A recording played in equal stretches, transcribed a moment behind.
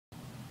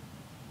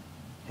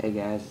Hey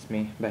guys, it's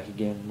me back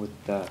again with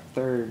the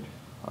third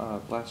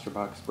blaster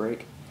box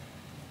break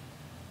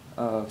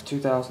of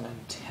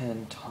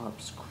 2010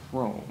 Topps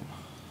Chrome.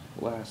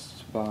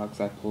 Last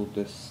box I pulled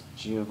this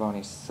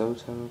Giovanni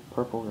Soto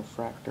purple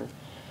refractor,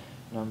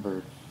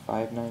 numbered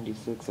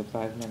 596 of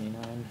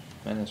 599,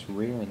 and it's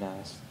really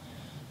nice.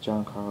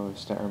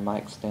 Or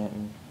Mike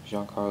Stanton,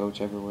 Giancarlo,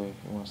 whichever way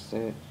you want to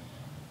say it,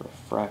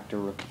 refractor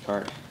rookie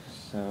card.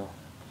 So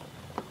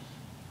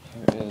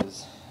here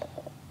is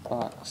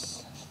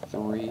box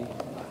 3.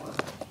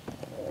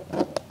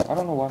 I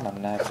don't know why my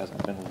knife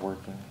hasn't been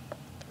working.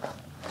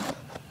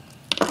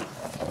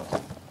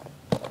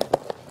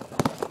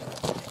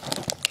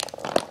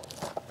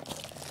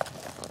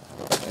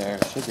 There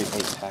should be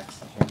 8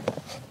 packs in here.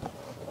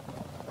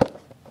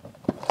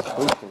 I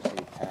hope there's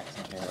 8 packs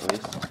in here at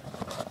least.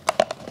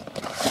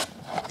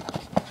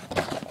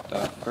 The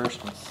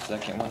first and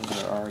second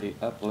ones are already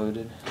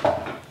uploaded.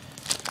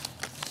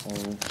 So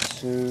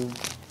 2,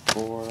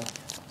 4,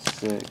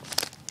 6,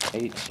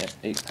 8. Yep,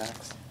 8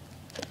 packs.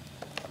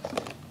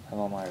 Have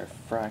all my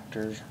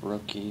refractors,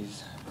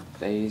 rookies,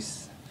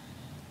 base,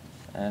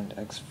 and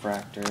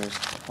X-fractors.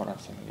 Hold on a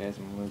second, guys.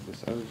 I'm gonna move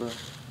this over.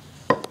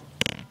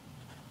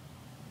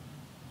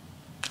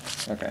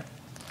 Okay.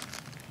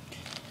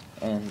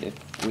 And if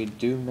we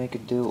do make a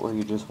deal, or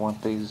you just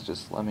want these,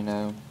 just let me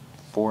know.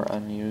 4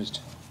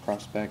 unused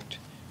prospect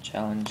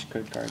challenge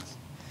code cards.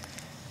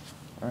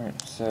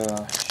 Alright, so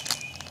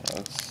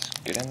let's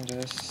get into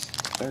this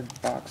third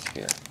box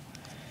here.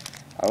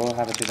 I will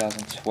have a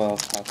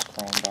 2012 Topps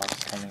Chrome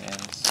box coming in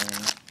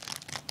soon.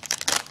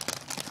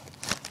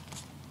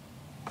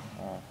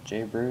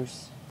 Jay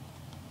Bruce,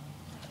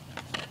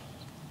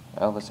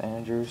 Elvis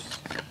Andrus,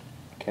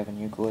 Kevin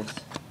Youkilis,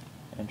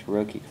 and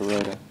Hiroki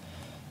Kuroda.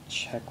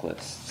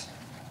 Checklist.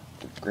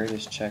 The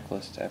greatest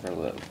checklist to ever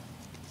live.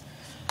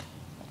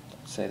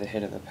 Say the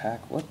hit of the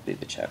pack would be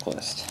the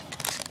checklist.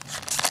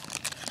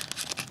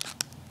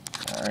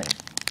 Alright.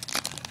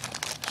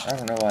 I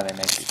don't know why they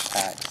make these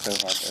packs so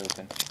hard to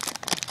open.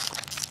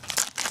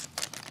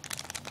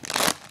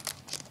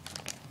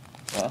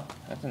 Well,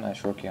 that's a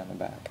nice rookie on the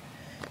back.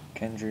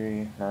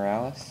 Kendry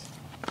Morales,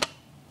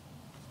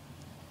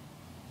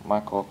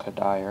 Michael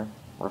Kadire,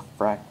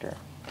 refractor.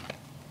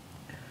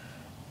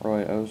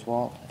 Roy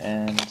Oswalt,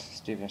 and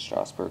Steven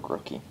Strasburg,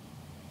 rookie.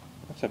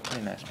 That's a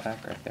pretty nice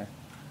pack right there.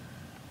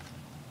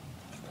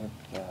 Put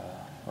the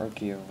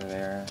rookie over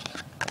there,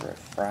 the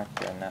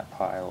refractor in that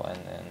pile,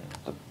 and then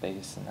the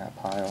base in that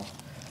pile.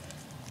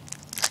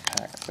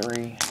 Pack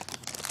 3.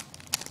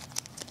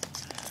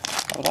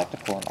 I would like to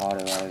pull an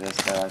auto out of this.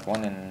 They're like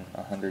 1 in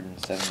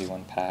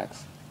 171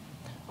 packs.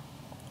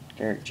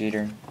 Derek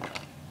Jeter,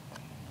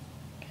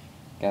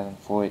 Gavin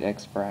Floyd,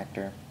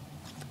 X-fractor,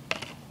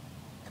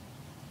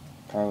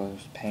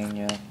 Carlos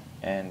Pena,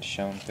 and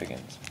Sean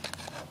Figgins.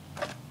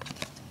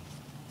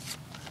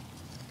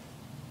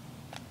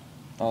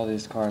 All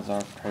these cards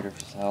are traded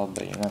for sale,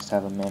 but you must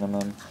have a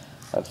minimum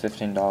of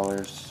 $15.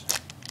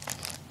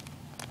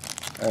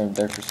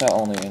 They're for sale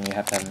only, and you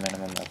have to have a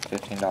minimum of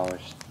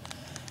 $15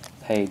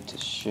 paid to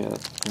ship,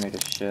 for me to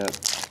ship.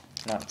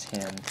 Not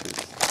 10, because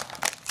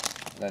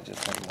that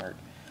just wouldn't work.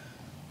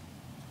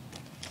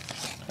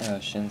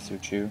 Shin-Soo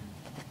Choo,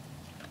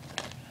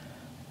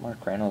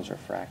 Mark Reynolds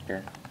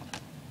refractor,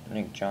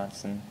 Nick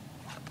Johnson,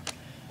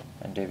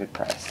 and David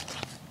Price.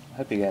 I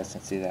hope you guys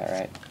can see that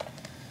right.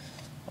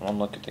 I'm gonna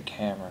look at the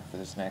camera for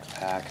this next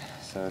pack,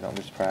 so don't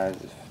be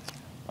surprised if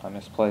I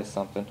misplaced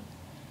something.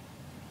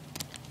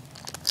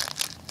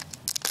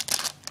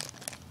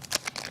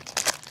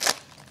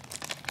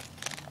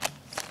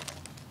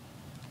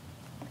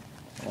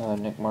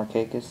 Nick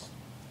Markakis,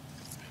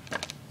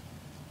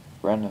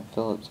 Brendan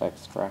Phillips,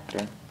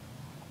 X-fractor,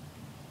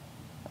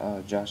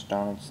 Josh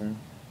Donaldson,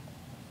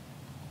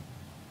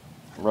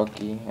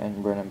 rookie,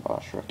 and Brennan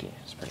Bosch, rookie.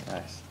 It's pretty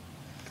nice.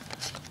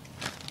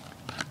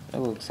 It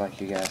looks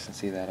like you guys can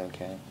see that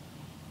okay.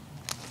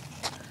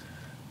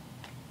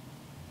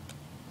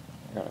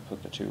 I gotta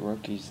put the 2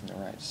 rookies in the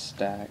right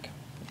stack.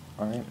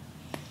 Alright.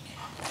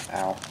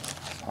 Ow.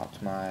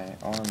 Popped my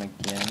arm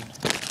again.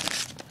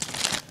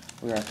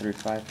 We are through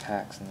 5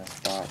 packs in this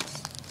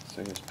box.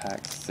 So here's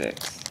pack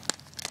 6.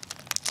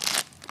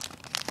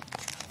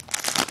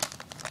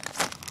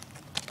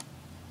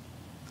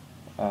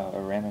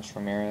 Aramis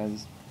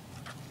Ramirez,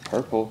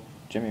 purple,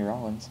 Jimmy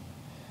Rollins.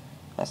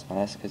 That's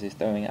nice because he's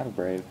throwing out a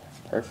Brave.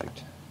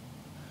 Perfect.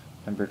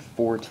 Numbered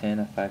 410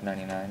 of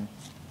 599.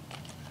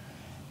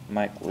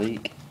 Mike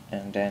Leake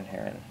and Dan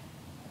Heron.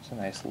 That's a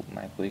nice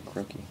Mike Leake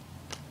rookie.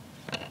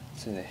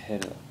 So the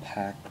hit of the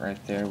pack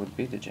right there would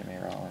be the Jimmy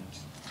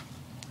Rollins.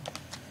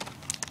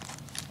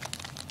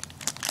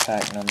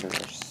 Pack number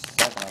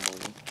 7, I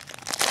believe.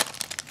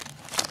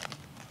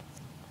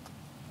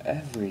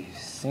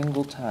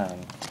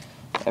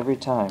 Every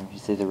time you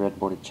see the red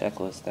boarded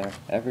checklist there,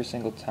 every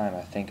single time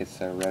I think it's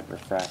a red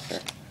refractor.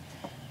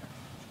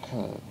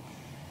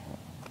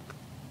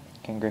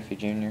 Ken Griffey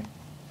Jr.,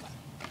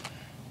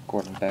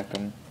 Gordon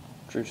Beckham,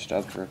 Drew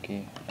Stubbs,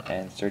 rookie,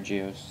 and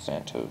Sergio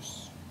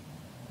Santos,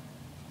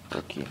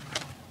 rookie.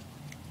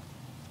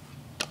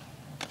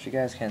 if you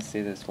guys can't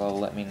see this well,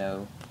 let me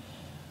know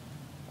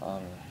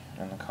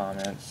in the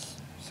comments,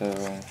 so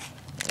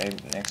maybe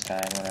next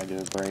time when I do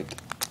a break,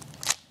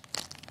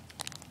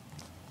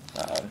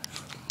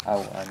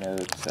 I know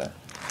to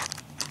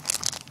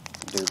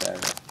do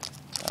better.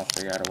 I'll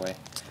figure out a way.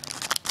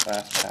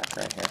 Last pack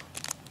right here.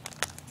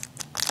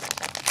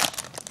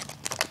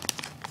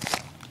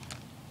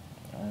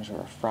 There's a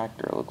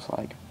refractor, it looks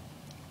like.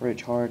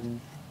 Rich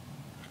Harden.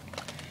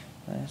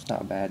 That's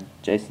not bad.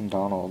 Jason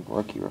Donald,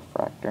 rookie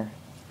refractor.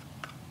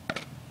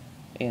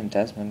 Ian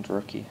Desmond,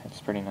 rookie. That's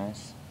pretty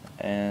nice.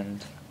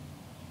 And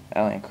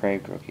Allen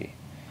Craig, rookie.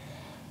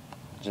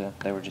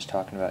 They were just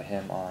talking about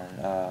him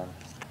on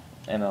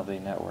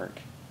MLB Network.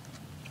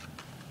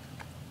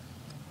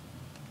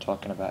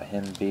 Talking about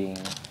him being,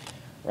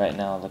 right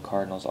now, the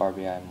Cardinals'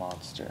 RBI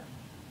monster.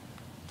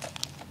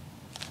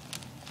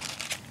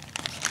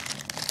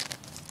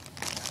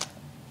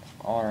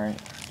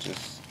 Alright,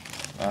 just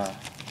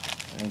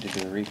need to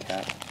do a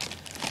recap.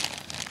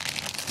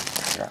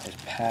 Got his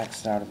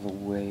packs out of the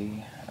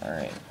way.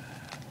 Alright,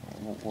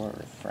 what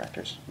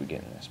refractors did we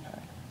get in this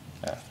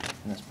pack?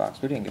 In this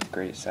box. We didn't get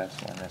great sets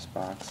in this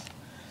box.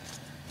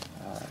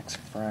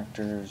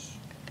 X-Fractors.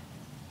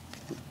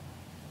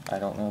 I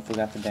don't know if we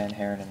got the Dan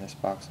Haren in this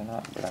box or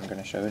not, but I'm going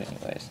to show it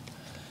anyways.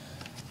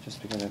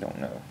 Just because I don't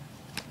know.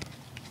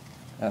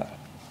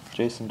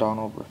 Jason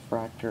Donald,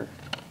 refractor.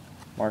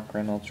 Mark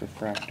Reynolds,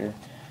 refractor.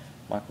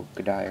 Michael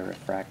Kodai,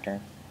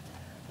 refractor.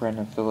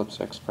 Brendan Phillips,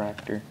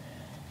 X-Fractor.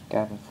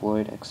 Gavin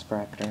Floyd,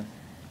 X-Fractor.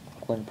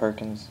 Glenn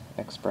Perkins,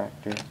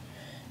 X-Fractor.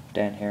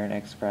 Dan Haren,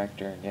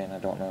 X-Fractor. Again, I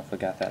don't know if we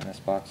got that in this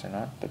box or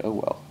not, but oh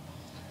well.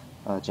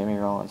 Jimmy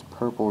Rollins,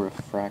 purple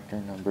refractor,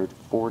 numbered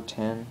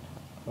 410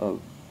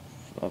 of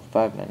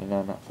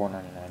 $5.99, not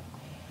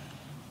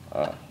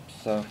 $4.99.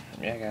 So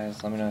yeah,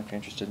 guys, let me know if you're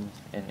interested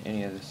in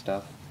any of this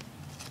stuff.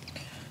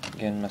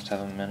 Again, must have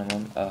a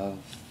minimum of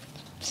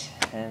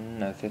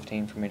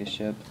 15 for me to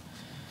ship,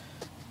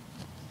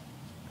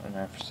 and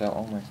they're for sale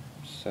only.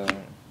 So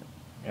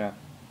yeah,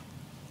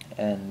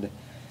 and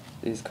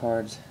these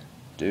cards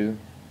do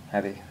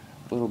have a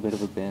little bit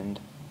of a bend.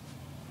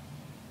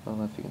 I don't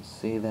know if you can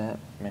see that.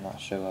 It may not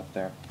show up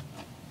there.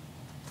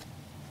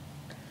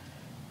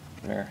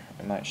 There,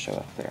 it might show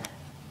up there.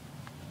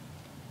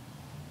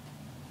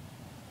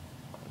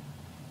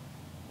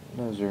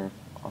 Those are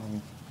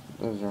on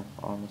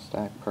the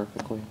stack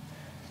perfectly.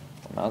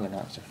 My other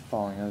knots are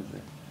falling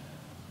over.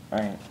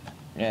 Alright,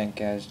 yeah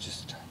guys,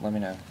 just let me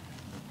know.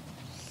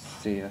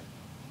 See ya.